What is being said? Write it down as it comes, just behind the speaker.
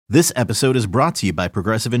This episode is brought to you by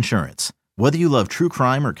Progressive Insurance. Whether you love true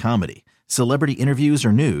crime or comedy, celebrity interviews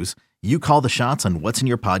or news, you call the shots on what's in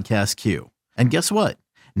your podcast queue. And guess what?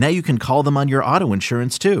 Now you can call them on your auto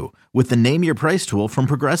insurance too with the Name Your Price tool from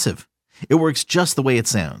Progressive. It works just the way it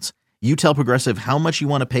sounds. You tell Progressive how much you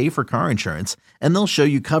want to pay for car insurance, and they'll show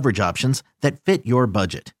you coverage options that fit your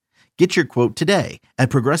budget. Get your quote today at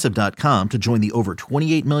Progressive.com to join the over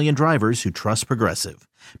 28 million drivers who trust Progressive.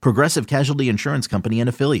 Progressive Casualty Insurance Company and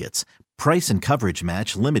Affiliates. Price and coverage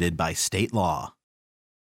match limited by state law.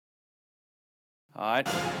 All right.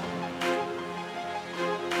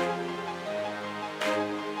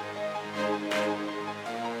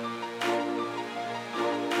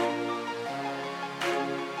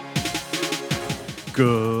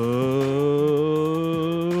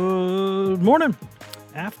 Good morning,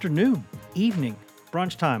 afternoon, evening,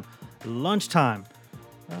 brunch time, lunchtime.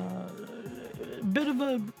 Bit of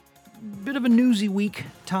a newsy week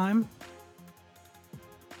time.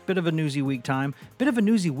 Bit of a newsy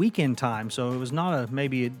weekend time. So it was not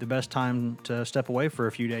maybe the best time to step away for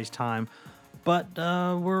a few days time, but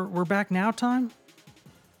we're back now time.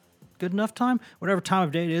 Good enough time. Whatever time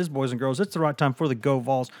of day it is, boys and girls, it's the right time for the Go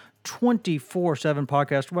Vols 24/7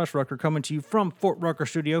 podcast. Wes Rucker coming to you from Fort Rucker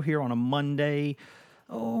Studio here on a Monday.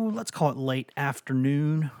 Oh, let's call it late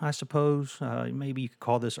afternoon, I suppose. Maybe you could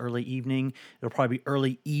call this early evening. It'll probably be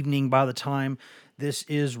early evening by the time this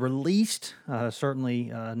is released.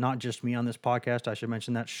 Certainly not just me on this podcast. I should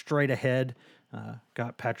mention that straight ahead.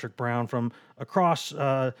 Got Patrick Brown from across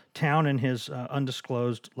town in his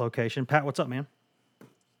undisclosed location. Pat, what's up, man?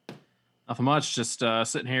 Nothing much. Just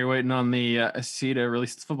sitting here waiting on the SEC to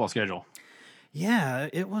release its football schedule. Yeah,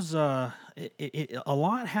 it was a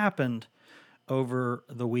lot happened over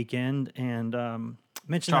the weekend, and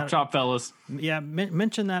mentioned chop fellas. Yeah,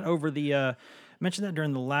 mentioned that over the mentioned that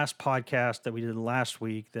during the last podcast that we did last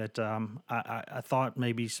week. That I thought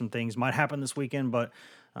maybe some things might happen this weekend, but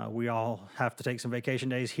we all have to take some vacation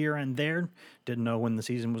days here and there. Didn't know when the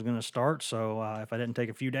season was going to start, so if I didn't take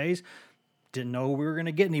a few days, didn't know we were going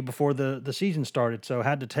to get any before the season started, so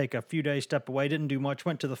had to take a few days, step away, didn't do much,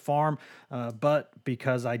 went to the farm, but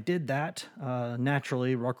because I did that,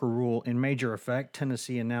 naturally, Rucker Rule in major effect,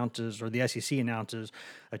 Tennessee announces, or the SEC announces,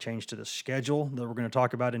 a change to the schedule that we're going to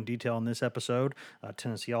talk about in detail in this episode.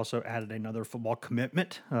 Tennessee also added another football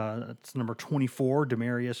commitment. It's number 24,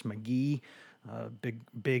 Demarius McGee.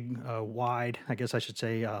 Big, wide, I guess I should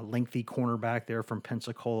say, lengthy cornerback there from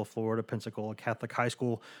Pensacola, Florida, Pensacola Catholic High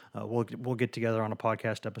School. We'll get together on a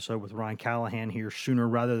podcast episode with Ryan Callahan here sooner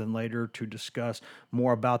rather than later to discuss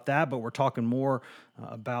more about that. But we're talking more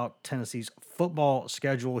about Tennessee's football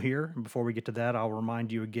schedule here. And before we get to that, I'll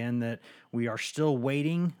remind you again that we are still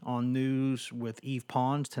waiting on news with Eve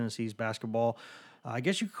Pons, Tennessee's basketball. I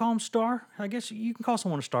guess you could call him star. I guess you can call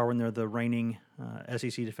someone a star when they're the reigning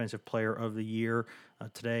SEC Defensive Player of the Year.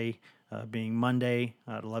 Today, being Monday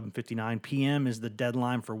at 11:59 p.m. is the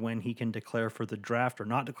deadline for when he can declare for the draft or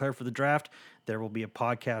not declare for the draft. There will be a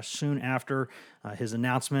podcast soon after his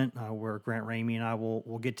announcement where Grant Ramey and I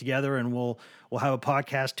will get together and we'll have a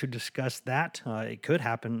podcast to discuss that. It could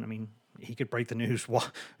happen. I mean, he could break the news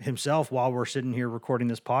himself while we're sitting here recording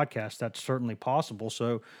this podcast. That's certainly possible.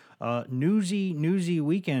 So, newsy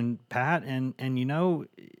weekend, Pat. And you know,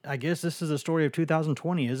 I guess this is a story of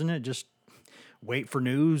 2020, isn't it? Just wait for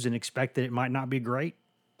news and expect that it might not be great.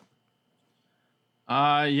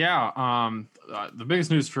 Yeah. The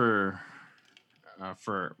biggest news for a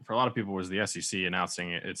lot of people was the SEC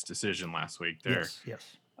announcing its decision last week. Yes.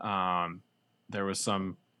 There was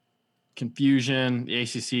some confusion. The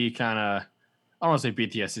ACC kind of, I don't want to say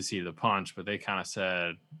beat the SEC to the punch, but they kind of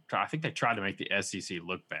said, I think they tried to make the SEC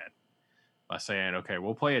look bad by saying, okay,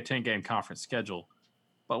 we'll play a 10-game conference schedule,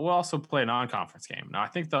 but we'll also play a non-conference game. Now, I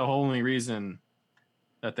think the only reason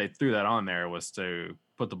that they threw that on there was to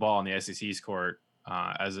put the ball in the SEC's court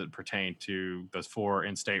as it pertained to those 4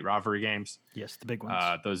 in-state rivalry games. Yes, the big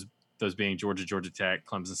ones. Those being Georgia, Georgia Tech,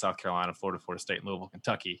 Clemson, South Carolina, Florida, Florida State, and Louisville,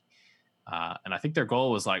 Kentucky. And I think their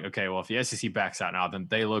goal was like, okay, well, if the SEC backs out now, then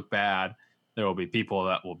they look bad. There will be people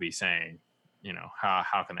that will be saying, you know,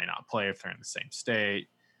 how can they not play if they're in the same state?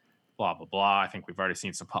 Blah, blah, blah. I think we've already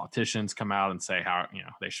seen some politicians come out and say how, you know,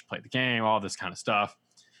 they should play the game, all this kind of stuff.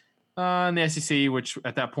 And the SEC, which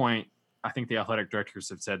at that point, I think the athletic directors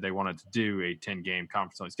have said they wanted to do a 10-game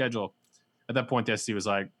conference-only schedule. At that point, the SEC was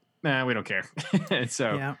like, nah, we don't care. And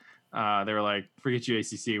so they were like, forget you,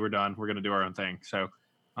 ACC, we're done. We're going to do our own thing. So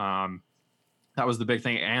that was the big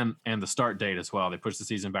thing, and the start date as well. They pushed the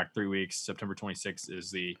season back 3 weeks. September 26th is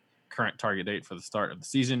the current target date for the start of the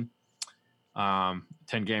season.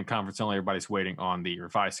 10-game conference only. Everybody's waiting on the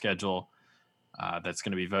revised schedule. that's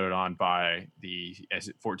going to be voted on by the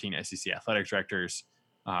 14 SEC athletic directors.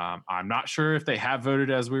 I'm not sure if they have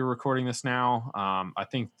voted as we were recording this now. I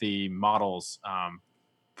think the models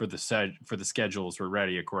for the schedules were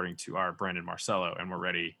ready according to our Brandon Marcello, and we're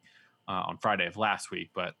ready on Friday of last week.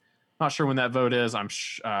 But not sure when that vote is.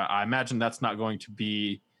 I imagine that's not going to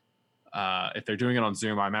be if they're doing it on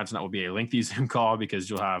Zoom. I imagine that will be a lengthy Zoom call because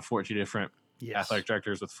you'll have 14 different athletic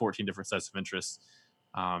directors with 14 different sets of interests.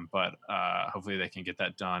 But hopefully they can get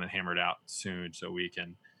that done and hammered out soon so we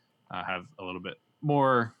can have a little bit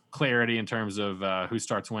more clarity in terms of who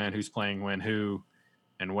starts when, who's playing when, who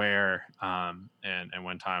and where, and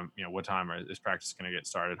when time, what time is practice going to get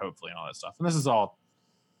started, hopefully, and all that stuff. And this is all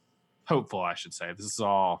hopeful, I should say. This is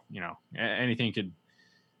all, anything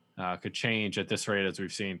could change at this rate as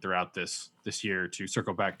we've seen throughout this year. To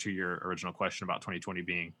circle back to your original question about 2020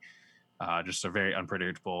 being just a very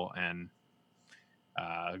unpredictable and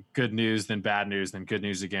good news, then bad news, then good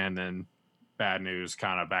news again, then bad news,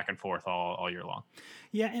 kind of back and forth all year long.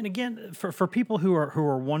 Yeah, and again, for people who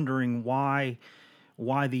are wondering why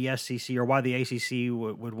the SEC or why the ACC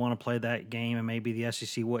would want to play that game and maybe the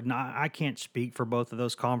SEC wouldn't, I can't speak for both of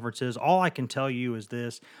those conferences. All I can tell you is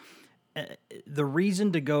this. The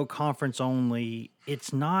reason to go conference only,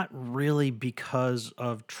 it's not really because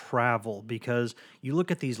of travel, because you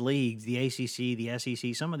look at these leagues, the ACC, the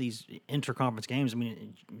SEC, some of these interconference games, I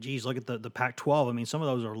mean, geez, look at the Pac-12. I mean, some of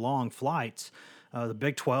those are long flights. The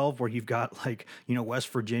Big 12, where you've got West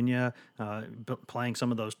Virginia playing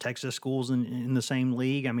some of those Texas schools in the same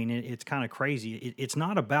league. I mean, it's kind of crazy. It's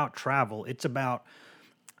not about travel.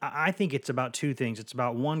 I think it's about two things. It's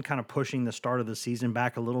about, one, kind of pushing the start of the season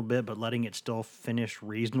back a little bit, but letting it still finish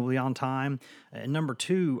reasonably on time. And number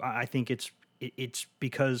two, I think it's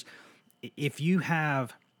because if you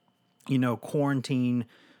have, quarantine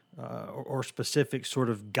or specific sort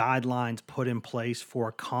of guidelines put in place for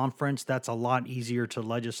a conference, that's a lot easier to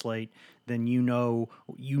legislate than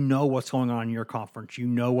what's going on in your conference. You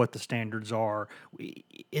know what the standards are.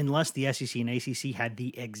 Unless the SEC and ACC had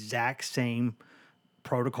the exact same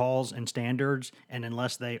protocols and standards, and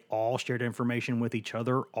unless they all shared information with each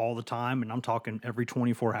other all the time, and I'm talking every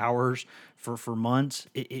 24 hours for months,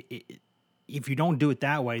 if you don't do it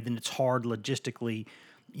that way, then it's hard logistically.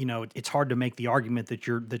 It's hard to make the argument that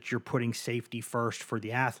you're putting safety first for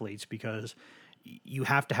the athletes, because you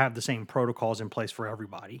have to have the same protocols in place for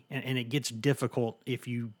everybody, and it gets difficult if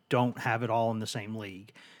you don't have it all in the same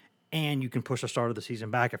league, and you can push the start of the season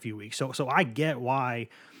back a few weeks. So I get why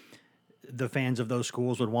the fans of those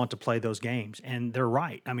schools would want to play those games. And they're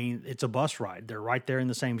right. I mean, it's a bus ride. They're right there in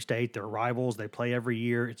the same state. They're rivals. They play every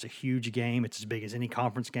year. It's a huge game. It's as big as any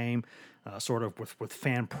conference game, sort of with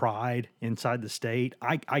fan pride inside the state.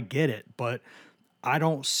 I get it, but I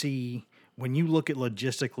don't see, when you look at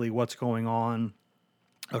logistically what's going on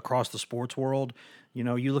across the sports world,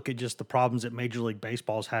 you look at just the problems that Major League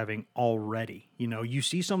Baseball is having already. You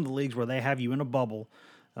see some of the leagues where they have you in a bubble.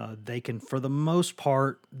 They can, for the most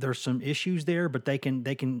part, there's some issues there, but they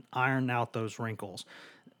can iron out those wrinkles.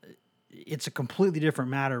 It's a completely different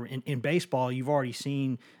matter. In baseball, you've already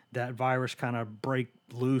seen that virus kind of break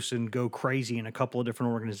loose and go crazy in a couple of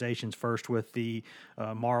different organizations, first with the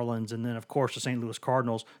Marlins, and then, of course, the St. Louis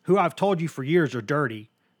Cardinals, who I've told you for years are dirty.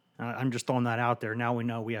 I'm just throwing that out there. Now we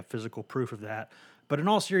know, we have physical proof of that. But in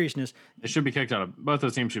all seriousness, they should be kicked out of, both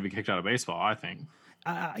those teams should be kicked out of baseball, I think.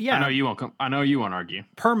 Yeah, I know you won't argue.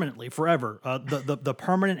 Permanently, forever. The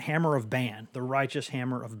permanent hammer of ban, the righteous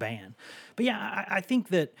hammer of ban. But yeah, I think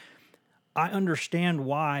that I understand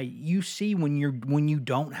why. You see, when you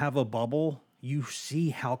don't have a bubble, you see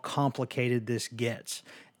how complicated this gets.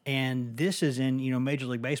 And this is in, Major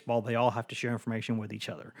League Baseball, they all have to share information with each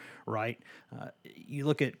other, right? You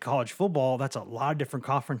look at college football, that's a lot of different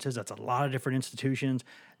conferences, that's a lot of different institutions.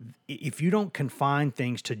 If you don't confine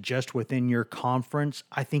things to just within your conference,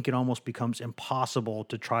 I think it almost becomes impossible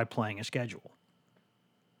to try playing a schedule.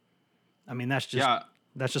 I mean, that's just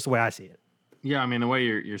the way I see it. Yeah, I mean, the way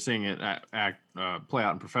you're seeing it play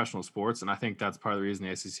out in professional sports, and I think that's part of the reason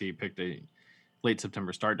the SEC picked a late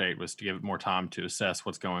September start date, was to give it more time to assess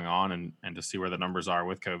what's going on and to see where the numbers are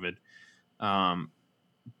with COVID.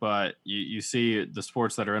 But you see the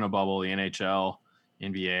sports that are in a bubble, the NHL,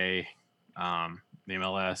 NBA, the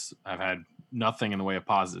MLS, have had nothing in the way of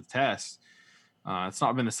positive tests. It's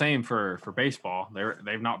not been the same for baseball.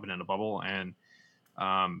 They've not been in a bubble. And,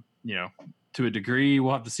 to a degree,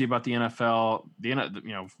 we'll have to see about the NFL.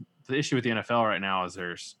 The issue with the NFL right now is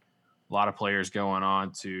there's a lot of players going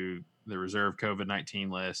on to the reserve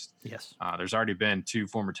COVID-19 list. Yes. There's already been 2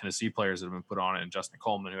 former Tennessee players that have been put on it, and Justin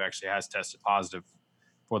Coleman, who actually has tested positive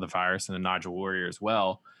for the virus, and then Nigel Warrior as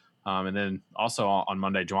well. And then also on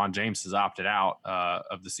Monday, Juwan James has opted out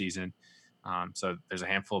of the season. So there's a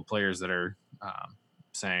handful of players that are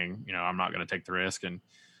saying, I'm not going to take the risk. And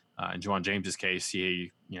in Juwan James's case,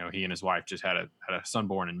 he and his wife just had a son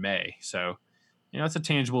born in May. So, it's a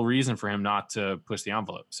tangible reason for him not to push the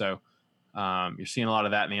envelope. So you're seeing a lot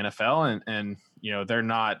of that in the NFL, and they're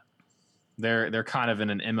not. They're kind of in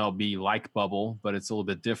an MLB like bubble, but it's a little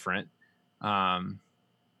bit different. When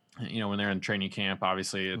they're in training camp,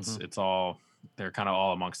 obviously it's all, they're kind of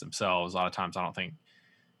all amongst themselves. A lot of times I don't think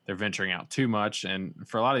they're venturing out too much. And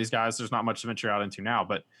for a lot of these guys, there's not much to venture out into now.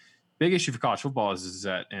 But big issue for college football is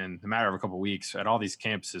that in the matter of a couple of weeks at all these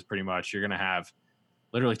campuses, pretty much you're going to have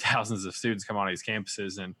literally thousands of students come on these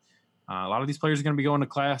campuses. And a lot of these players are going to be going to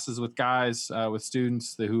classes with guys, with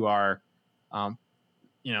students who are,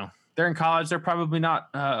 they're in college. They're probably not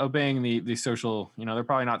obeying the social, they're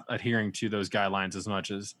probably not adhering to those guidelines as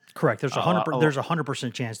much as. Correct. There's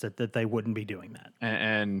 100% chance that they wouldn't be doing that.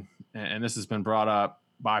 And this has been brought up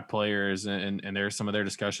by players, and there's some of their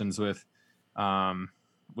discussions with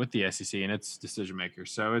the SEC and its decision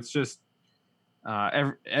makers. So it's just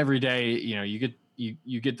every day,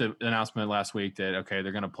 you get the announcement last week that, okay,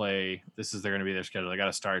 they're going to play, they're going to be their schedule. They got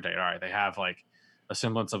a start date. All right. They have like a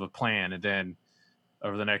semblance of a plan. And then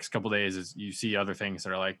over the next couple of days, you see other things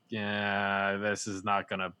that are like, yeah, this is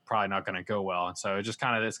probably not going to go well. And so it's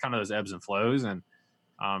kind of those ebbs and flows. And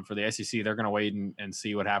for the SEC, they're going to wait and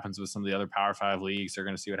see what happens with some of the other Power 5 leagues. They're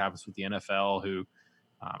going to see what happens with the NFL, who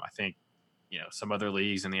I think, some other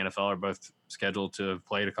leagues in the NFL are both scheduled to have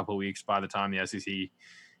played a couple of weeks by the time the SEC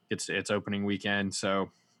gets its opening weekend. So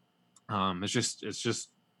it's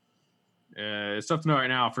tough to know right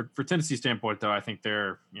now. For Tennessee's standpoint, though, I think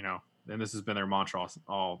they're, and this has been their mantra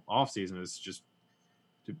all off season, is just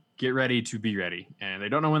to get ready to be ready. And they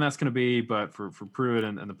don't know when that's going to be, but for Pruitt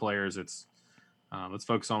and the players, it's let's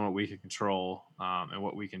focus on what we can control and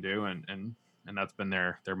what we can do. And that's been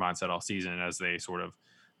their mindset all season, as they sort of,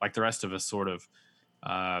 like the rest of us, sort of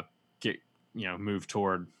move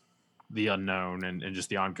toward the unknown and just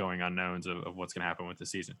the ongoing unknowns of what's going to happen with the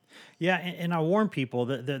season. Yeah. And I warn people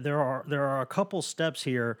that there are a couple steps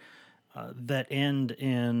here that end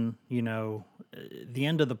in, the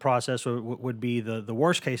end of the process would be the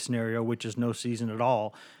worst case scenario, which is no season at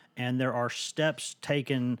all. And there are steps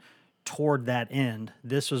taken toward that end.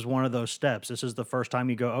 This was one of those steps. This is the first time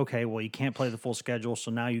you go, okay, well, you can't play the full schedule, so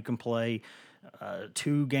now you can play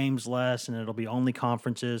 2 games less, and it'll be only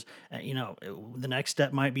conferences. The next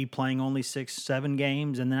step might be playing only 6-7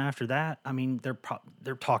 games, and then after that, I mean,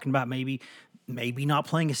 they're talking about maybe not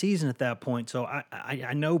playing a season at that point. So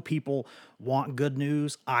I know people want good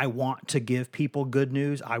news. I want to give people good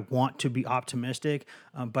news. I want to be optimistic,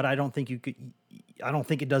 but I don't think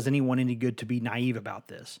it does anyone any good to be naive about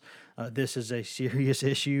this. This is a serious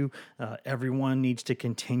issue. Everyone needs to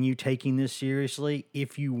continue taking this seriously.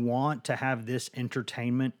 If you want to have this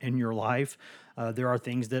entertainment in your life, there are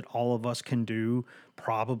things that all of us can do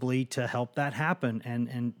probably to help that happen.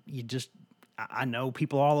 And I know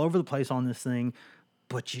people are all over the place on this thing,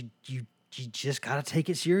 but you just got to take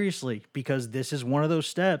it seriously, because this is one of those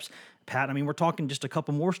steps. Pat, I mean, we're talking just a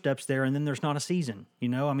couple more steps there, and then there's not a season.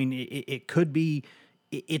 I mean, it could be,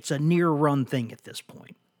 it's a near run thing at this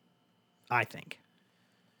point, I think.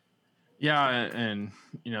 Yeah, and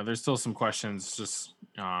there's still some questions just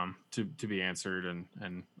to be answered,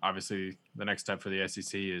 and obviously the next step for the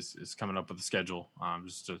SEC is coming up with a schedule,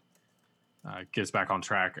 just to get us back on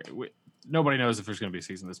track. Nobody knows if there's going to be a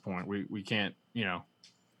season at this point. We can't, a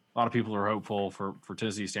lot of people are hopeful for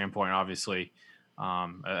Tennessee's standpoint, obviously.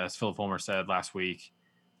 As Philip Fulmer said last week,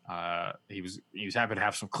 he was happy to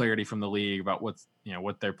have some clarity from the league about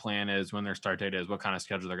what their plan is, when their start date is, what kind of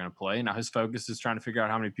schedule they're going to play. Now his focus is trying to figure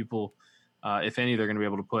out how many people, if any, they're going to be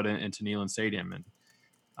able to put into Neyland Stadium. And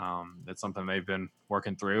that's something they've been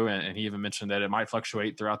working through. And he even mentioned that it might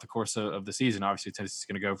fluctuate throughout the course of the season. Obviously, Tennessee's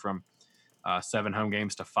going to go from 7 home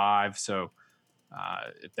games to 5. So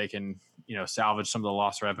if they can, salvage some of the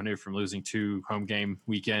lost revenue from losing 2 home game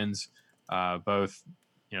weekends, both,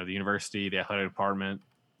 the university, the athletic department,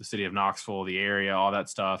 the city of Knoxville, the area, all that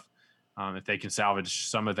stuff. If they can salvage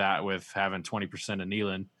some of that with having 20% of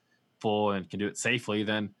Neyland full and can do it safely,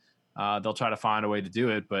 then they'll try to find a way to do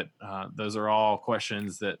it. But those are all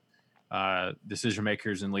questions that decision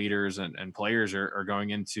makers and leaders and players are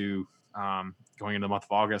going into the month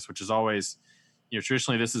of August, which is always,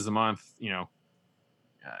 traditionally this is the month,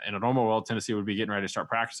 in a normal world, Tennessee would be getting ready to start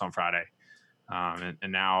practice on Friday.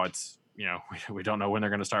 And now it's, we don't know when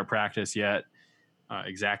they're going to start practice yet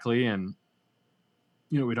exactly. And,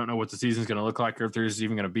 we don't know what the season's going to look like, or if there's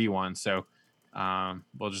even going to be one. So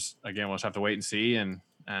we'll just have to wait and see. And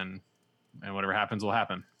and whatever happens will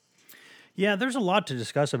happen. Yeah, there's a lot to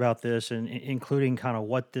discuss about this, and including kind of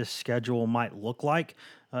what this schedule might look like.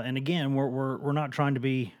 And again, we're not trying to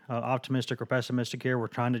be optimistic or pessimistic here. We're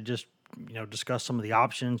trying to just discuss some of the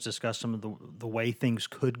options, discuss some of the way things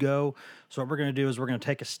could go. So what we're going to do is we're going to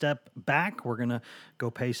take a step back. We're going to go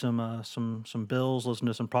pay some bills, listen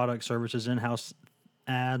to some product services, in-house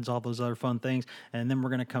ads, all those other fun things. And then we're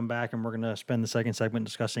going to come back and we're going to spend the second segment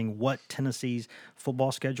discussing what Tennessee's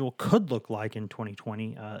football schedule could look like in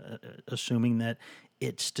 2020, assuming that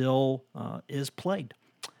it still is played.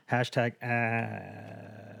 Hashtag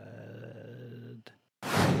ad.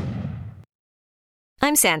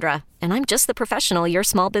 I'm Sandra, and I'm just the professional your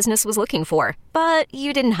small business was looking for. But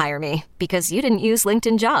you didn't hire me because you didn't use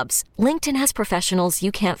LinkedIn Jobs. LinkedIn has professionals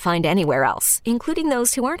you can't find anywhere else, including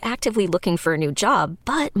those who aren't actively looking for a new job,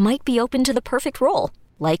 but might be open to the perfect role,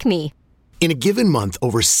 like me. In a given month,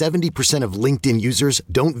 over 70% of LinkedIn users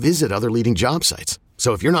don't visit other leading job sites.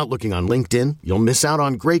 So if you're not looking on LinkedIn, you'll miss out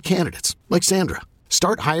on great candidates like Sandra.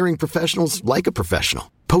 Start hiring professionals like a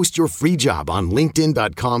professional. Post your free job on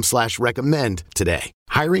linkedin.com/recommend today.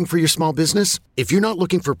 Hiring for your small business? If you're not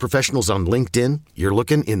looking for professionals on LinkedIn, you're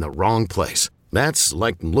looking in the wrong place. That's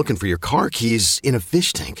like looking for your car keys in a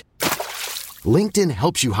fish tank. LinkedIn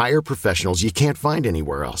helps you hire professionals you can't find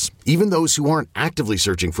anywhere else, even those who aren't actively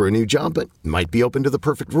searching for a new job but might be open to the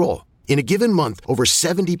perfect role. In a given month, over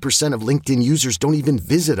 70% of LinkedIn users don't even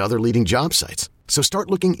visit other leading job sites. So start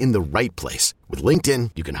looking in the right place. With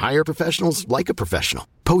LinkedIn, you can hire professionals like a professional.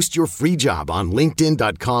 Post your free job on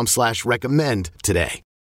linkedin.com/recommend today.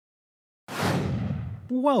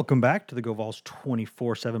 Welcome back to the Go Vols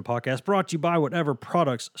 24/7 podcast, brought to you by whatever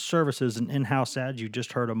products, services, and in-house ads you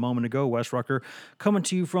just heard a moment ago. Wes Rucker coming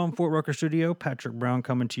to you from Fort Rucker Studio. Patrick Brown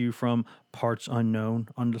coming to you from parts unknown,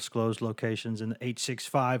 undisclosed locations in the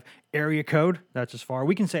 865 area code. That's as far.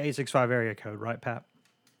 We can say 865 area code, right, Pat?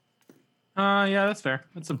 Yeah, that's fair.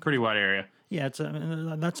 That's a pretty wide area. Yeah,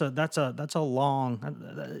 that's a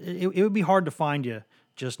long. It would be hard to find you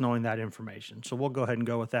just knowing that information. So we'll go ahead and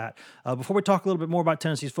go with that. Before we talk a little bit more about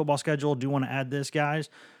Tennessee's football schedule, do want to add this, guys.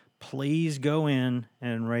 Please go in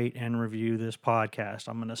and rate and review this podcast.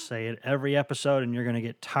 I'm going to say it every episode, and you're going to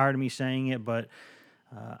get tired of me saying it, but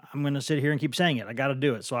I'm going to sit here and keep saying it. I got to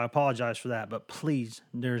do it, so I apologize for that. But please,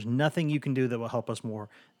 there's nothing you can do that will help us more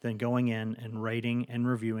than going in and rating and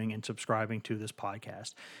reviewing and subscribing to this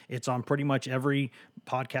podcast. It's on pretty much every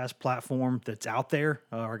podcast platform that's out there.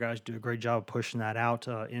 Our guys do a great job of pushing that out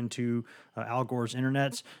into Al Gore's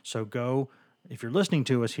internets. So go. If you're listening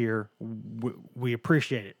to us here, we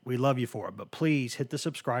appreciate it. We love you for it. But please hit the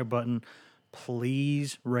subscribe button.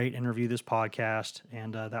 Please rate and review this podcast,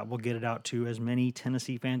 and that will get it out to as many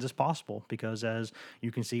Tennessee fans as possible, because as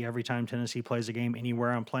you can see, every time Tennessee plays a game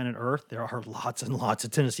anywhere on planet Earth, there are lots and lots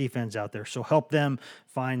of Tennessee fans out there. So help them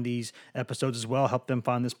find these episodes as well. Help them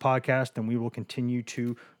find this podcast, and we will continue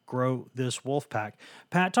to grow this wolf pack.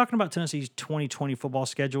 Pat, talking about Tennessee's 2020 football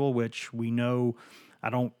schedule, which we know –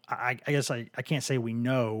 I guess I can't say we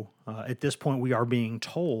know. At this point, we are being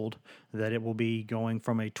told that it will be going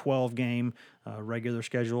from a 12-game regular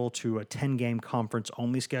schedule to a 10-game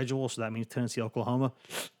conference-only schedule. So that means Tennessee, Oklahoma,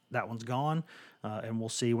 that one's gone. And we'll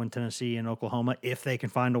see when Tennessee and Oklahoma, if they can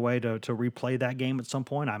find a way to replay that game at some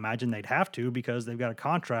point. I imagine they'd have to, because they've got a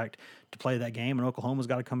contract to play that game, and Oklahoma's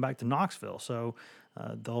got to come back to Knoxville. So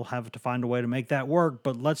they'll have to find a way to make that work.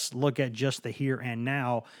 But let's look at just the here and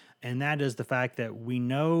now. And that is the fact that we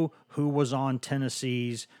know who was on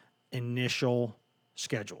Tennessee's initial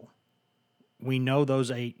schedule. We know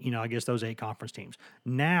those eight conference teams.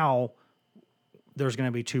 Now there's going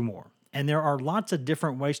to be two more. And there are lots of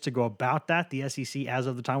different ways to go about that. The SEC, as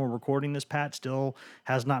of the time we're recording this, Pat, still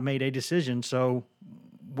has not made a decision. So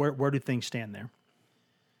where do things stand there?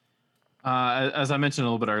 As I mentioned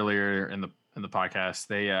a little bit earlier in the podcast,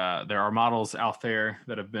 there are models out there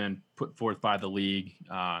that have been put forth by the league.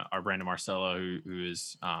 Our Brandon Marcello, who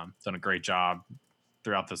has done a great job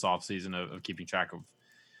throughout this offseason of keeping track of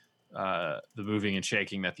the moving and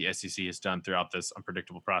shaking that the SEC has done throughout this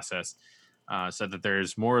unpredictable process, said that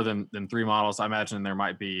there's more than three models. I imagine there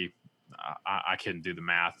might be. I couldn't do the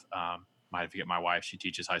math. Might have to get my wife. She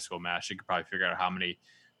teaches high school math. She could probably figure out how many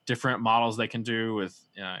different models they can do with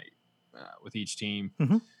each team.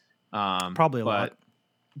 Mm-hmm. Probably a lot.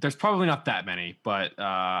 There's probably not that many, but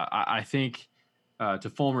I think to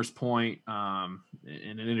Fulmer's point,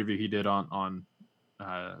 in an interview he did on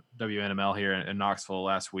WNML here in Knoxville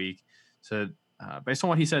last week, said based on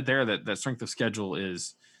what he said there, that strength of schedule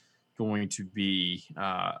is going to be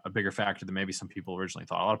a bigger factor than maybe some people originally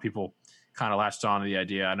thought. A lot of people kind of latched on to the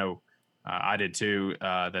idea. I know I did too,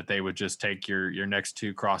 that they would just take your next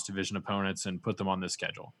two cross division opponents and put them on this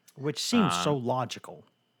schedule. Which seems so logical.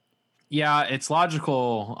 Yeah, it's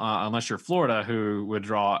logical unless you're Florida, who would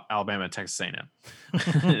draw Alabama and Texas A&M.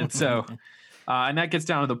 And so, and that gets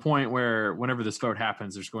down to the point where whenever this vote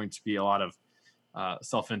happens, there's going to be a lot of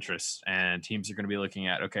self-interest, and teams are going to be looking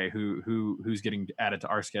at, okay, who's getting added to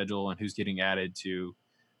our schedule and who's getting added to,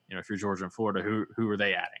 if you're Georgia and Florida, who are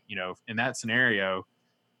they adding? In that scenario,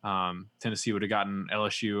 Tennessee would have gotten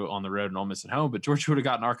LSU on the road and Ole Miss at home, but Georgia would have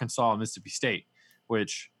gotten Arkansas and Mississippi State,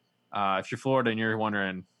 which if you're Florida and you're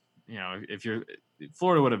wondering,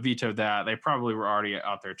 Florida would have vetoed that, they probably were already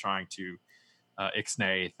out there trying to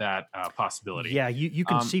ixnay that possibility. Yeah, you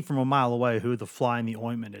can see from a mile away who the fly in the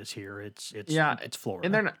ointment is here. It's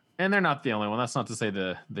Florida, and they're not the only one. That's not to say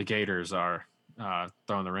the Gators are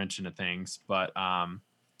throwing the wrench into things, but and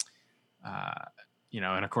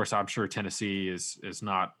of course I'm sure Tennessee is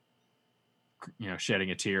not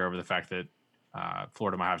shedding a tear over the fact that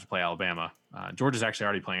Florida might have to play Alabama. Georgia's actually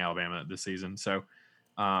already playing Alabama this season, so.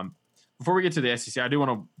 Before we get to the SEC, I do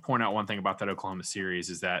want to point out one thing about that Oklahoma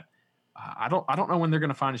series is that I don't know when they're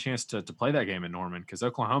going to find a chance to play that game in Norman, because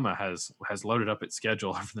Oklahoma has loaded up its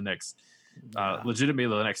schedule over the next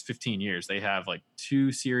legitimately the next 15 years. They have like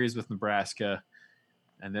 2 series with Nebraska,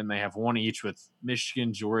 and then they have 1 each with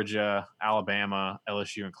Michigan, Georgia, Alabama,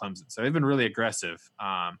 LSU, and Clemson. So they've been really aggressive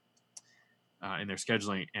in their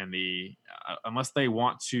scheduling, and unless they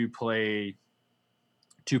want to play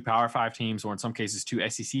 2 Power 5 teams, or in some cases 2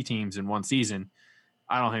 SEC teams in one season,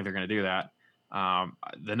 I don't think they're going to do that.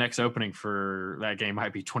 The next opening for that game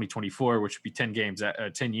might be 2024, which would be 10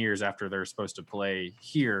 years after they're supposed to play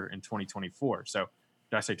here in 2024. So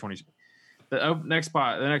did I say 20? The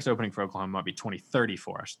next opening for Oklahoma might be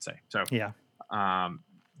 2034, I should say. So yeah.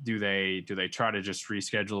 Do they try to just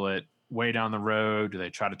reschedule it way down the road? Do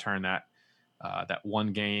they try to turn that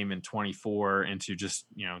one game in 24 into just,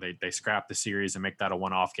 they scrap the series and make that a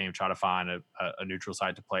one-off game, try to find a neutral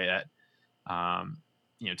site to play at.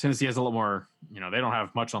 Tennessee has a little more, they don't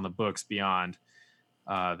have much on the books beyond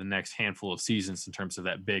the next handful of seasons in terms of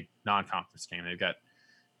that big non-conference game. They've got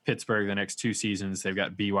Pittsburgh the next 2 seasons. They've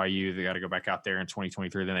got BYU. They got to go back out there in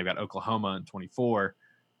 2023. Then they've got Oklahoma in 24.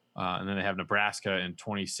 And then they have Nebraska in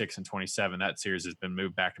 26 and 27. That series has been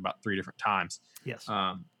moved back about 3 different times. Yes.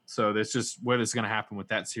 So that's just what is going to happen with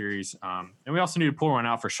that series. And we also need to pull one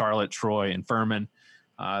out for Charlotte, Troy, and Furman.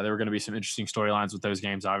 There were going to be some interesting storylines with those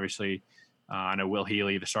games, obviously. I know Will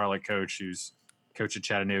Healy, the Charlotte coach, who's coach at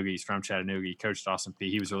Chattanooga. He's from Chattanooga. He coached Austin Peay.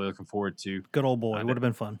 He was really looking forward to good old boy. It would have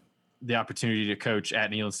been fun. The opportunity to coach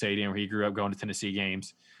at Neyland Stadium, where he grew up going to Tennessee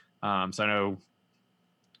games. So I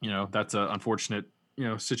know, that's an unfortunate,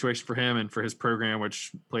 situation for him and for his program,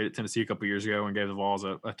 which played at Tennessee a couple years ago and gave the Vols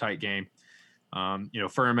a tight game.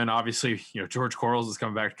 Furman, obviously, George Quarles is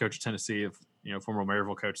coming back to coach at Tennessee. If, former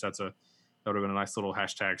Maryville coach, that would have been a nice little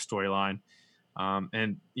hashtag storyline.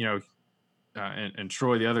 And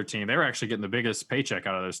Troy, the other team, they were actually getting the biggest paycheck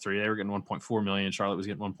out of those 3. They were getting $1.4 million. Charlotte was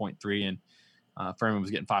getting $1.3, and Furman was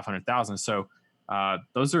getting $500,000. So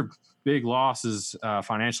those are big losses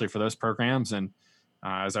financially for those programs. And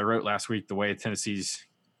as I wrote last week, the way Tennessee's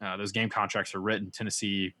those game contracts are written,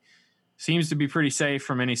 Tennessee seems to be pretty safe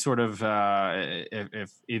from any sort of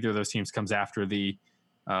if either of those teams comes after the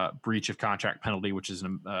breach of contract penalty, which is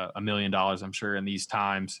 $1 million, I'm sure, in these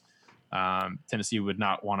times. Tennessee would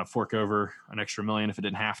not want to fork over an extra $1 million if it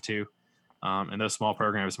didn't have to. And those small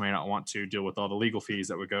programs may not want to deal with all the legal fees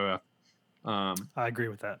that would go up. I agree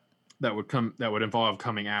with that. That would involve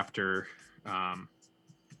coming after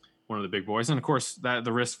one of the big boys. And of course, that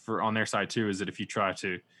the risk on their side too is that if you try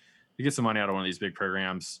to get some money out of one of these big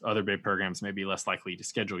programs, other big programs may be less likely to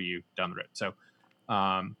schedule you down the road. So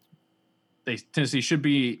Tennessee should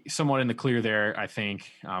be somewhat in the clear there, I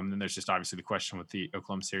think. Then there's just obviously the question with the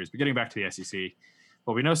Oklahoma series. But getting back to the SEC,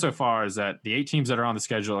 what we know so far is that the 8 teams that are on the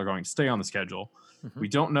schedule are going to stay on the schedule. Mm-hmm. We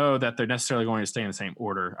don't know that they're necessarily going to stay in the same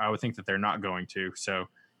order. I would think that they're not going to. So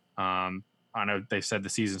I know they said the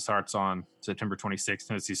season starts on September 26th.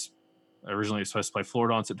 Tennessee's originally supposed to play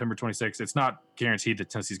Florida on September 26th. It's not guaranteed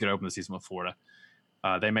that Tennessee's going to open the season with Florida.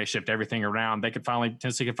 They may shift everything around.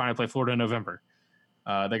 Tennessee could finally play Florida in November.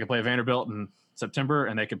 They could play Vanderbilt in September,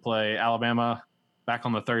 and they could play Alabama back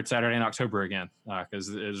on the 3rd Saturday in October again, because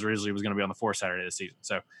it originally was going to be on the 4th Saturday of the season.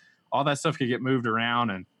 So all that stuff could get moved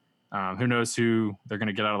around, and who knows who they're going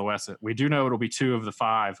to get out of the West. We do know it'll be 2 of the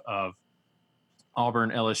 5 of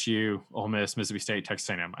Auburn, LSU, Ole Miss, Mississippi State, Texas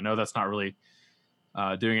A&M. I know that's not really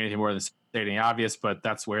doing anything more than stating the obvious, but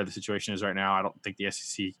that's where the situation is right now. I don't think the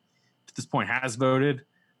SEC at this point has voted.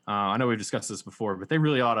 I know we've discussed this before, but they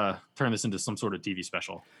really ought to turn this into some sort of TV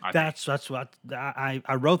special. That's what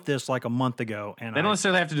I wrote this like a month ago, and they don't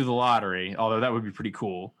necessarily have to do the lottery, although that would be pretty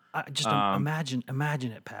cool. I just imagine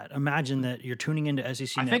it, Pat. Imagine that you're tuning into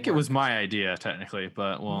SEC. I think it was my idea technically,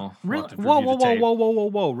 but we'll really. have to review the tape.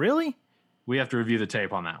 Whoa! Really? We have to review the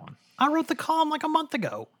tape on that one. I wrote the column like a month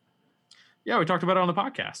ago. Yeah, we talked about it on the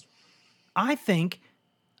podcast. I think,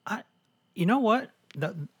 you know what?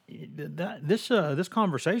 This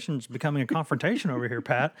conversation's becoming a confrontation over here,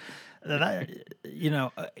 Pat. But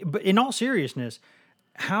in all seriousness,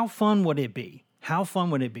 how fun would it be? How fun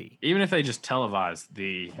would it be? Even if they just televise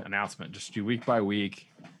the announcement, just do week by week.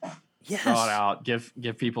 Yes. Draw it out.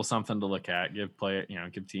 Give people something to look at. Give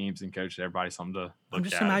teams and coaches, everybody something to look at. I'm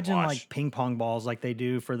just imagining like ping pong balls, like they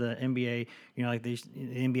do for the NBA. Like the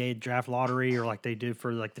NBA draft lottery, or like they do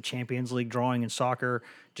for like the Champions League drawing in soccer.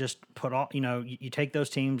 Just put all you take those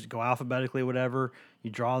teams, go alphabetically, whatever. You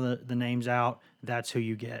draw the names out. That's who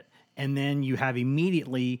you get. And then you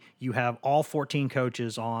have all 14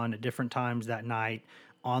 coaches on at different times that night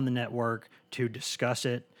on the network to discuss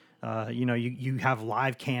it. You have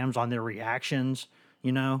live cams on their reactions, so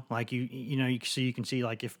you can see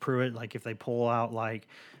like if Pruitt, like if they pull out like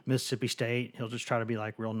Mississippi State, he'll just try to be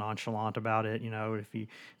like real nonchalant about it. If you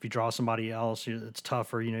draw somebody else, it's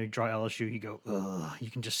tougher. You draw LSU, you go, ugh, you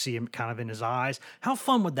can just see him kind of in his eyes. How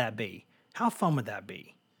fun would that be?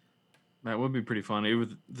 That would be pretty funny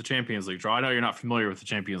with the Champions League draw. I know you're not familiar with the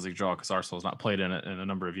Champions League draw because Arsenal's not played in it in a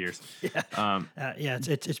number of years. Yeah,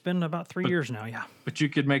 it's been about 3 years now. Yeah, but you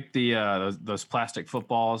could make the those plastic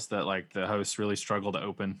footballs that like the hosts really struggle to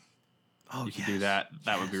open. Oh, you could do that.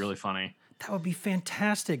 That would be really funny. That would be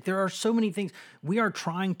fantastic. There are so many things. We are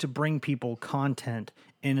trying to bring people content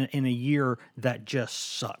in a year that just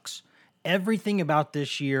sucks. Everything about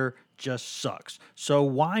this year just sucks. So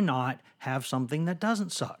why not have something that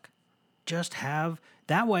doesn't suck? Just have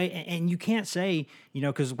that way, and you can't say,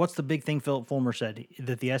 because what's the big thing Philip Fulmer said?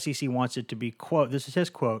 That the SEC wants it to be, quote, this is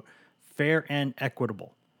his quote, fair and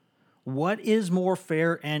equitable. What is more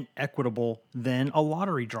fair and equitable than a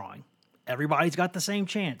lottery drawing? Everybody's got the same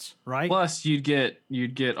chance, right? Plus, you'd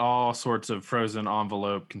get all sorts of frozen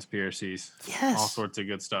envelope conspiracies. Yes. All sorts of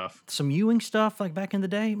good stuff. Some Ewing stuff like back in the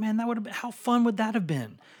day, man, that would have been, how fun would that have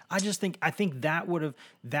been? I think that would have,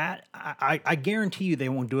 I guarantee you they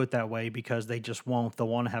won't do it that way because they just won't. They'll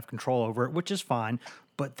want to have control over it, which is fine,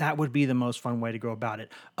 but that would be the most fun way to go about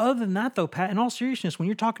it. Other than that, though, Pat, in all seriousness, when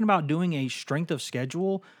you're talking about doing a strength of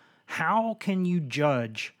schedule, how can you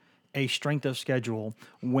judge a strength of schedule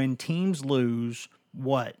when teams lose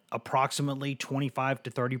approximately 25 to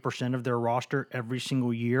 30% of their roster every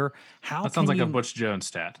single year? That sounds like a Butch Jones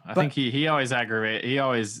stat. I think he always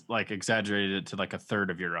like exaggerated it to like a third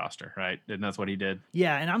of your roster, right? And that's what he did.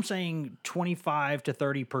 Yeah, and I'm saying 25 to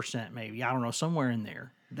 30%, maybe. I don't know, somewhere in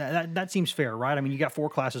there. That seems fair, right? I mean, you got 4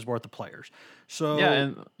 classes worth of players, so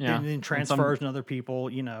and then transfers and other people.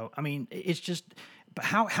 I mean, it's just. But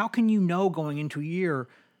how can you know going into a year?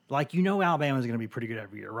 Like, Alabama's going to be pretty good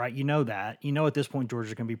every year, right? You know that. At this point,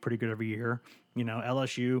 Georgia's going to be pretty good every year.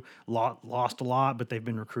 LSU lost a lot, but they've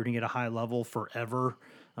been recruiting at a high level forever.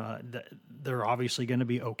 They're obviously going to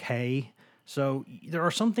be okay. So there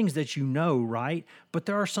are some things that right? But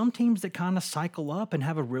there are some teams that kind of cycle up and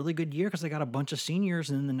have a really good year because they got a bunch of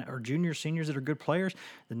seniors or juniors, seniors that are good players.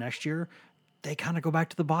 The next year, they kind of go back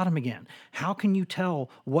to the bottom again. How can you tell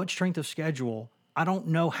what strength of schedule? I don't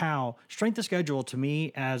know how. Strength of schedule, to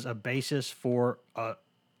me, as a basis for a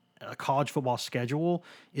college football schedule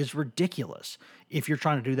is ridiculous if you're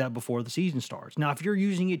trying to do that before the season starts. Now, if you're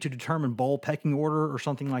using it to determine bowl pecking order or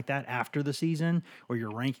something like that after the season, or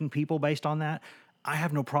you're ranking people based on that, I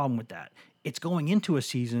have no problem with that. It's going into a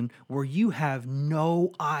season where you have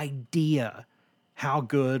no idea how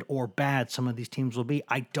good or bad some of these teams will be.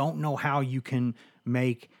 I don't know how you can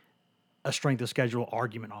make a strength of schedule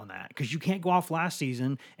argument on that, because you can't go off last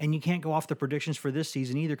season and you can't go off the predictions for this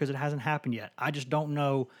season either because it hasn't happened yet. I just don't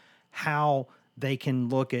know how they can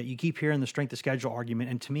look at, you keep hearing the strength of schedule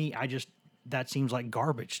argument, and to me, that seems like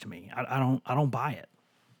garbage to me. I don't buy it.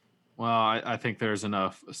 Well, I think there's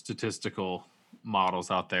enough statistical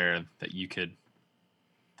models out there that you could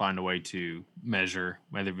find a way to measure,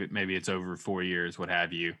 whether maybe it's over 4 years, what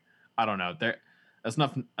have you. I don't know. That's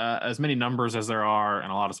enough, as many numbers as there are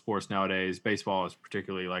in a lot of sports nowadays. Baseball is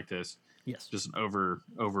particularly like this. Yes. Just an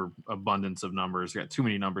over abundance of numbers. You got too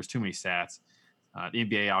many numbers, too many stats. The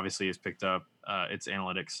NBA obviously has picked up its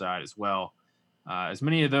analytics side as well. As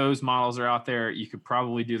many of those models are out there, you could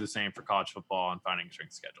probably do the same for college football and finding a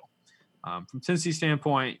strength schedule. From Tennessee's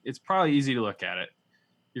standpoint, it's probably easy to look at it.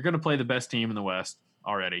 You're going to play the best team in the West.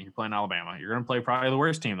 already. You're playing Alabama. You're going to play probably the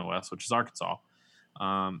worst team in the West, which is Arkansas.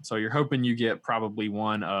 So you're hoping you get probably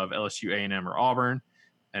one of LSU, A&M, or Auburn,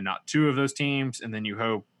 and not two of those teams. And then you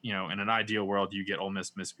hope, in an ideal world, you get Ole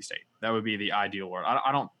Miss, Mississippi State. That would be the ideal world.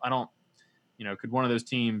 I don't, could one of those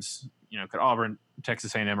teams, could Auburn,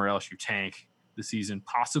 Texas A&M, or LSU tank the season?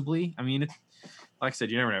 Possibly. I mean, like I said,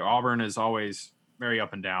 you never know. Auburn is always very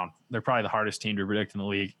up and down. They're probably the hardest team to predict in the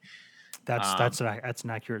league. That's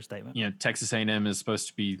an accurate statement. Texas A&M is supposed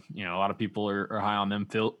to be, a lot of people are high on them.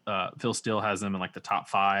 Phil Steele has them in like the top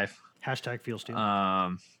 5. Hashtag Phil Steele.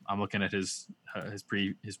 I'm looking at his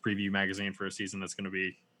preview magazine for a season that's going to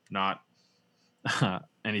be not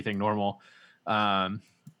anything normal. LSU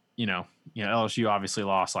obviously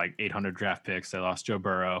lost like 800 draft picks. They lost Joe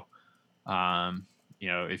Burrow.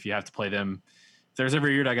 If you have to play them, if there's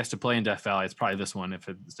every year, I guess, to play in Death Valley, it's probably this one if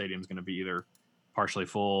the stadium's going to be either partially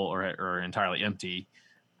full or entirely empty.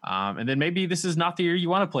 And then maybe this is not the year you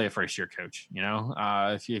want to play a first year coach.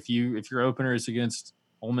 If your opener is against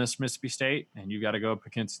Ole Miss, Mississippi State, and you got to go up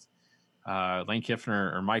against Lane Kiffin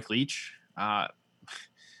or Mike Leach,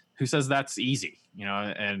 who says that's easy?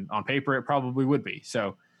 And on paper it probably would be.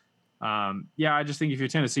 So I just think if you're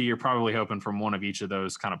Tennessee, you're probably hoping from one of each of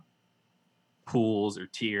those kind of pools or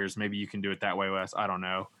tiers. Maybe you can do it that way, Wes. I don't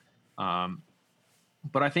know.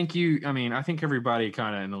 But I think everybody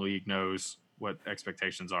kind of in the league knows what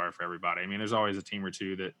expectations are for everybody. I mean, there's always a team or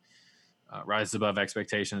two that rises above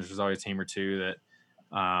expectations. There's always a team or two that,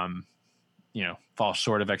 falls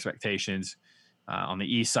short of expectations. On the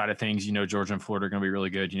East side of things, Georgia and Florida are going to be really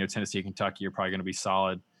good. Tennessee and Kentucky are probably going to be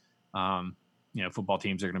solid. Football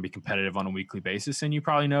teams are going to be competitive on a weekly basis. And you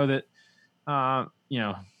probably know that,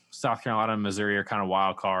 South Carolina and Missouri are kind of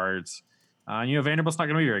wild cards. Vanderbilt's not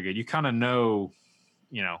going to be very good. You kind of know,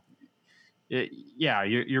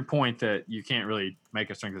 your point that you can't really make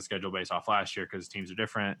a strength of schedule based off last year because teams are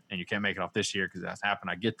different, and you can't make it off this year because it hasn't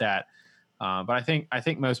happened. I get that. But I think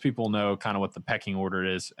most people know kind of what the pecking order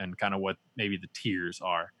is and kind of what maybe the tiers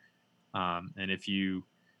are. And if you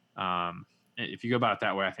go about it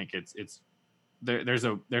that way, I think there's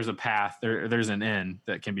a path, there's an end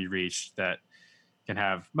that can be reached that can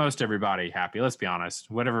have most everybody happy. Let's be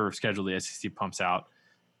honest, whatever schedule the SEC pumps out,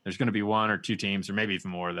 there's going to be one or two teams or maybe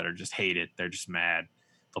even more that are just hate it. They're just mad.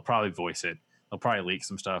 They'll probably voice it. They'll probably leak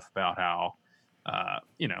some stuff about how,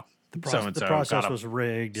 the process was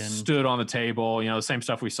rigged and stood on the table. The same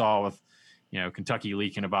stuff we saw with, Kentucky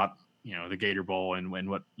leaking about, the Gator Bowl and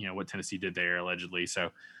what Tennessee did there allegedly.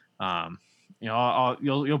 So,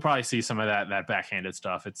 you'll probably see some of that backhanded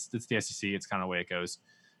stuff. It's the SEC. It's kind of the way it goes.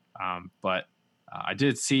 But I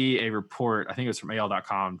did see a report, I think it was from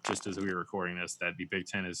AL.com, just as we were recording this, that the Big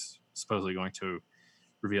Ten is supposedly going to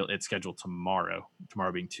reveal its schedule tomorrow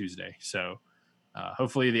being Tuesday. So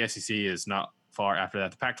hopefully the SEC is not far after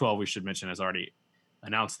that. The Pac-12, we should mention, has already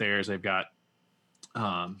announced theirs. They've got,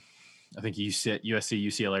 I think USC,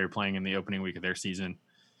 UCLA are playing in the opening week of their season.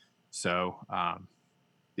 So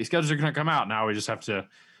these schedules are going to come out. Now we just have to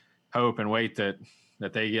hope and wait that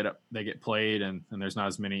they get played and there's not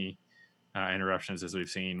as many interruptions as we've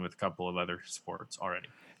seen with a couple of other sports already.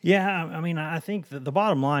 Yeah, I mean, I think the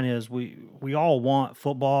bottom line is we all want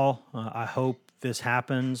football. I hope this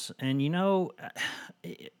happens. And,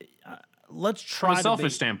 let's try from a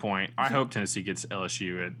selfish standpoint, I hope Tennessee gets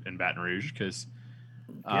LSU in Baton Rouge because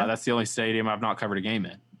that's the only stadium I've not covered a game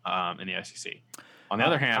in the SEC. On the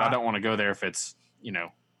other hand, I don't want to go there if it's,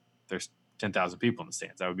 there's 10,000 people in the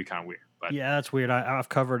stands. That would be kind of weird. But yeah, that's weird. I've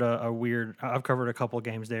covered I've covered a couple of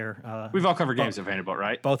games there. We've all covered games at Vanderbilt,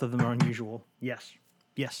 right? Both of them are unusual. Yes.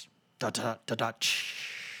 That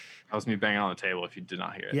was me banging on the table if you did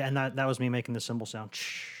not hear it. Yeah, and that was me making the cymbal sound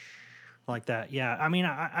like that. Yeah, I mean,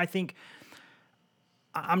 I think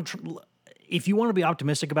if you want to be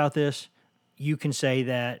optimistic about this, you can say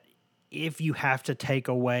that if you have to take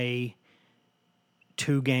away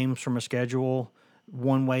 2 games from a schedule,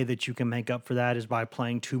 one way that you can make up for that is by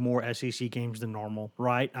playing 2 more SEC games than normal,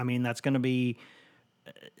 right? I mean, that's going to be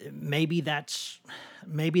maybe that's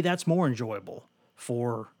more enjoyable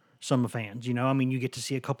for some fans. I mean, you get to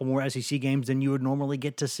see a couple more SEC games than you would normally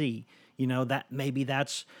get to see. That maybe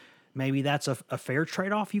that's a fair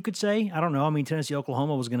trade-off, you could say. I don't know. I mean, Tennessee,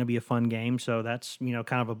 Oklahoma was going to be a fun game, so that's,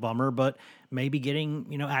 kind of a bummer. But maybe adding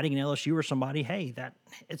an LSU or somebody, hey,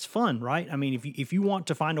 it's fun, right? I mean, if you want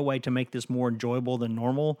to find a way to make this more enjoyable than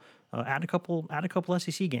normal, add a couple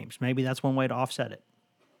SEC games. Maybe that's one way to offset it.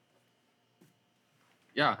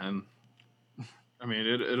 Yeah, and I mean,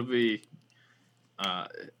 it'll be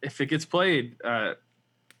if it gets played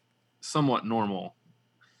somewhat normal,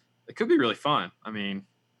 it could be really fun. I mean,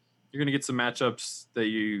 you're going to get some matchups that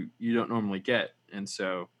you don't normally get And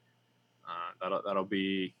so that'll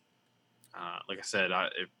be, like I said,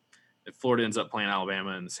 if Florida ends up playing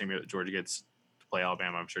Alabama in the same year that Georgia gets to play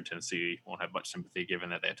Alabama, I'm sure Tennessee won't have much sympathy given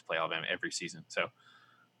that they have to play Alabama every season. So,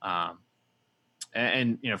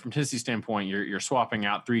 and from Tennessee's standpoint, you're swapping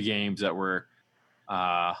out 3 games that were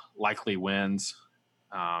likely wins,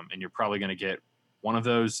 and you're probably going to get one of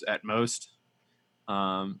those at most,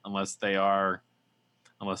 unless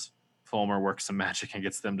Fulmer works some magic and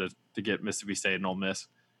gets them to get Mississippi State and Ole Miss,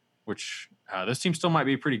 which those teams still might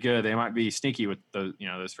be pretty good. They might be sneaky with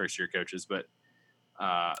those first year coaches, but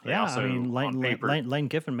Lane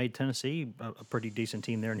Kiffin made Tennessee a pretty decent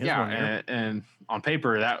team there in his 1 year. And on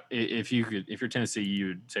paper, that if you're Tennessee,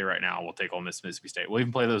 you'd say right now we'll take Ole Miss, Mississippi State. We'll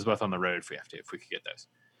even play those both on the road if we could get those.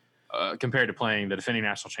 Compared to playing the defending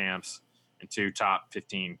national champs and 2 top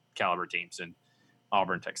 15 caliber teams in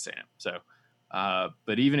Auburn, Texas A&M. So,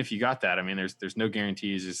 but even if you got that, I mean, there's no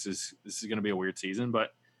guarantees. This is going to be a weird season,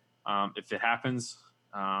 but if it happens,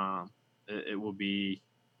 it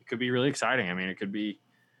could be really exciting. I mean, it could be,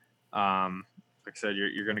 like I said,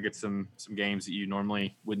 you're going to get some games that you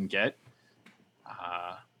normally wouldn't get.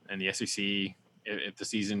 And the SEC, if the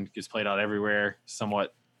season gets played out everywhere,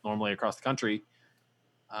 somewhat normally across the country,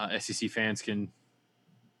 SEC fans can,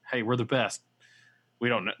 hey, we're the best.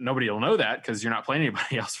 Nobody will know that because you're not playing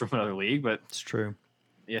anybody else from another league, but it's true.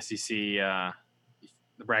 The SEC, the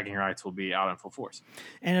bragging rights will be out in full force.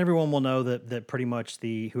 And everyone will know that pretty much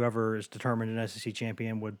whoever is determined an SEC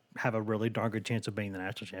champion would have a really darn good chance of being the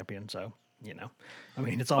national champion. So, I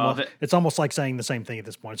mean, it's almost like saying the same thing at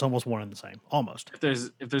this point. It's almost one and the same, almost.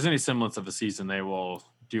 If there's any semblance of a season, they will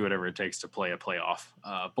do whatever it takes to play a playoff.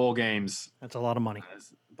 Bowl games. That's a lot of money.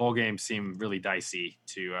 Bowl games seem really dicey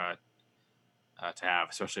to have,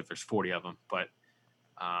 especially if there's 40 of them. But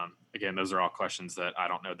again, those are all questions that I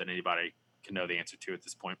don't know that anybody can know the answer to at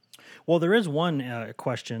this point. Well, there is one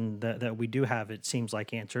question that we do have, it seems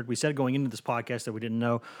like, answered. We said going into this podcast that we didn't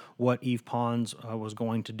know what Yves Pons was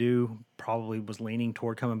going to do. Probably was leaning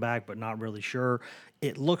toward coming back, but not really sure.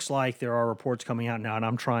 It looks like there are reports coming out now, and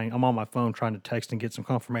I'm on my phone trying to text and get some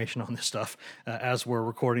confirmation on this stuff as we're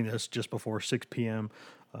recording this just before 6 p.m.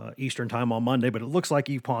 Eastern time on Monday, but it looks like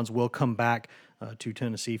Yves Pons will come back to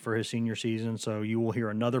Tennessee for his senior season. So you will hear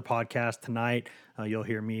another podcast tonight. You'll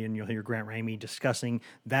hear me and you'll hear Grant Ramey discussing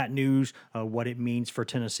that news, what it means for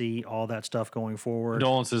Tennessee, all that stuff going forward.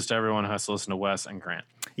 Condolences to everyone who has to listen to Wes and Grant.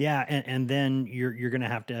 Yeah, and then you're going to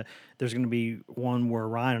have to – there's going to be one where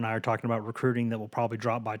Ryan and I are talking about recruiting that will probably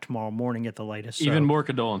drop by tomorrow morning at the latest. So even more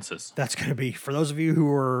condolences. That's going to be – for those of you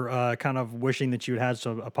who are kind of wishing that you had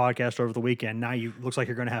a podcast over the weekend, now looks like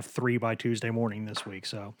you're going to have 3 by Tuesday morning this week.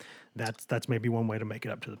 So that's maybe one way to make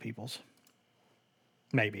it up to the peoples.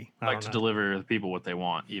 Maybe. I like to deliver the people what they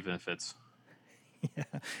want, even if it's – yeah.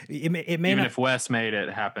 It may even not, if Wes made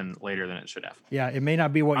it happen later than it should have. Yeah, it may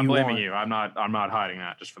not be what you want. I'm blaming you. I'm not hiding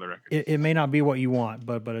that, just for the record. It may not be what you want,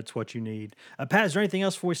 but it's what you need. Pat, is there anything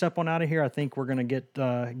else before we step on out of here? I think we're going to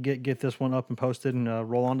get this one up and posted and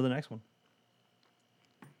roll on to the next one.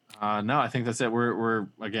 No, I think that's it. We're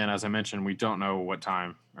again, as I mentioned, we don't know what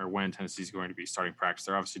time or when Tennessee's going to be starting practice.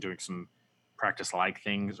 They're obviously doing some practice-like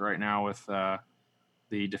things right now with the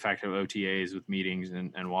de facto OTAs with meetings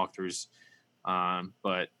and walkthroughs.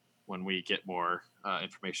 But when we get more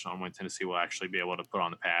information on when Tennessee will actually be able to put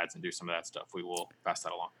on the pads and do some of that stuff, we will pass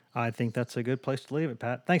that along. I think that's a good place to leave it,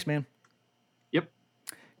 Pat. Thanks, man. Yep.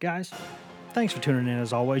 Guys, thanks for tuning in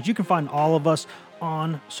as always. You can find all of us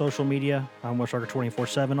on social media. I'm Wes Rucker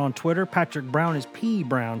 24/7 on Twitter. Patrick Brown is P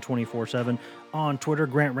Brown 24/7 on Twitter.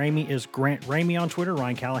 Grant Ramey is Grant Ramey on Twitter.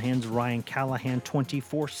 Ryan Callahan's Ryan Callahan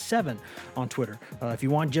 24/7 on Twitter. If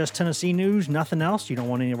you want just Tennessee news, nothing else, you don't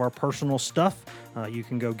want any of our personal stuff, you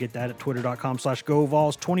can go get that at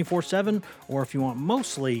twitter.com/GoVols 24/7. Or if you want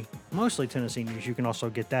mostly Tennessee news, you can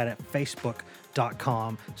also get that at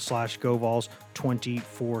facebook.com/GoVols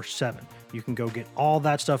 24/7. You can go get all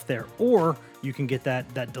that stuff there, or you can get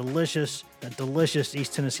that delicious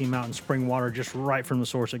East Tennessee Mountain spring water just right from the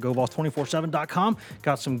source at GoVols247.com.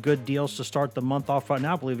 Got some good deals to start the month off right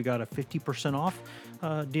now. I believe we got a 50% off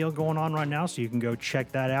deal going on right now, so you can go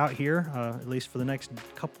check that out here, at least for the next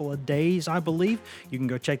couple of days, I believe. You can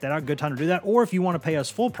go check that out. Good time to do that. Or if you want to pay us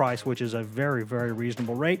full price, which is a very, very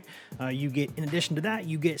reasonable rate, you get, in addition to that,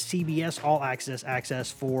 you get CBS All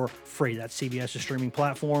Access for free. That's CBS's streaming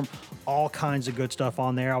platform. All kinds of good stuff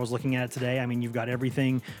on there. I was looking at it today. I mean, you've got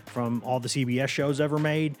everything from all the CBS shows ever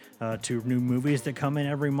made to new movies that come in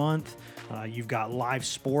every month. You've got live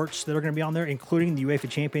sports that are going to be on there, including the UEFA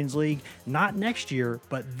Champions League. Not next year, year,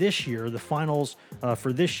 but this year, the finals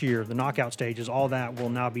for this year, the knockout stages, all that will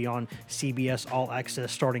now be on CBS All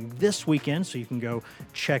Access starting this weekend. So you can go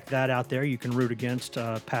check that out there. You can root against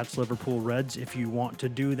Pat's Liverpool Reds if you want to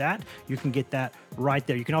do that. You can get that right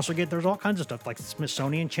there. You can also there's all kinds of stuff like the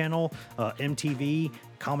Smithsonian Channel, MTV,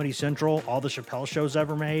 Comedy Central, all the Chappelle shows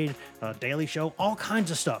ever made, Daily Show, all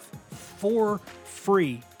kinds of stuff for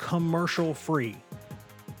free, commercial free.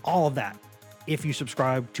 All of that if you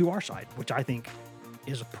subscribe to our side, which I think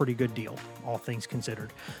is a pretty good deal, all things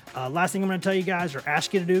considered. Last thing I'm going to tell you guys or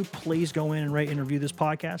ask you to do, please go in and rate and review this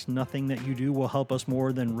podcast. Nothing that you do will help us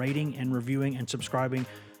more than rating and reviewing and subscribing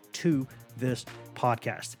to this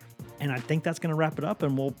podcast. And I think that's going to wrap it up,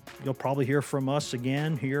 and you'll probably hear from us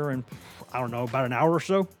again here in, I don't know, about an hour or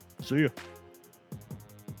so. See ya.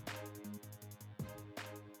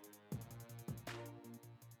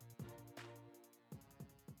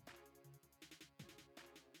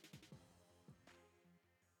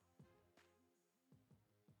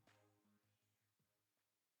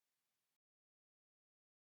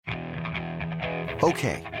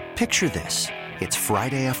 Okay, picture this. It's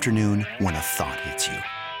Friday afternoon when a thought hits you.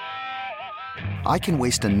 I can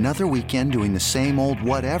waste another weekend doing the same old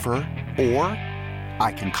whatever, or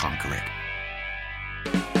I can conquer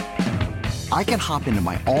it. I can hop into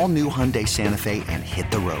my all-new Hyundai Santa Fe and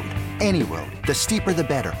hit the road. Any road. The steeper, the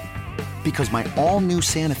better. Because my all-new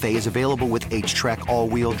Santa Fe is available with H-Track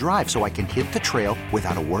all-wheel drive, so I can hit the trail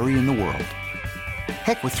without a worry in the world.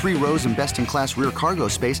 Heck, with 3 rows and best-in-class rear cargo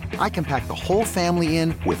space, I can pack the whole family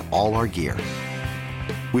in with all our gear.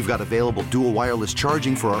 We've got available dual wireless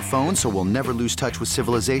charging for our phones, so we'll never lose touch with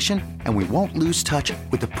civilization, and we won't lose touch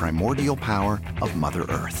with the primordial power of Mother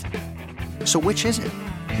Earth. So which is it?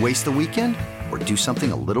 Waste the weekend or do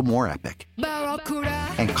something a little more epic?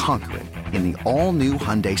 And conquer it in the all-new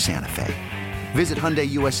Hyundai Santa Fe. Visit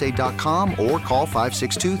HyundaiUSA.com or call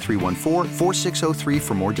 562-314-4603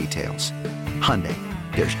 for more details. Hyundai,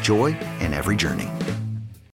 there's joy in every journey.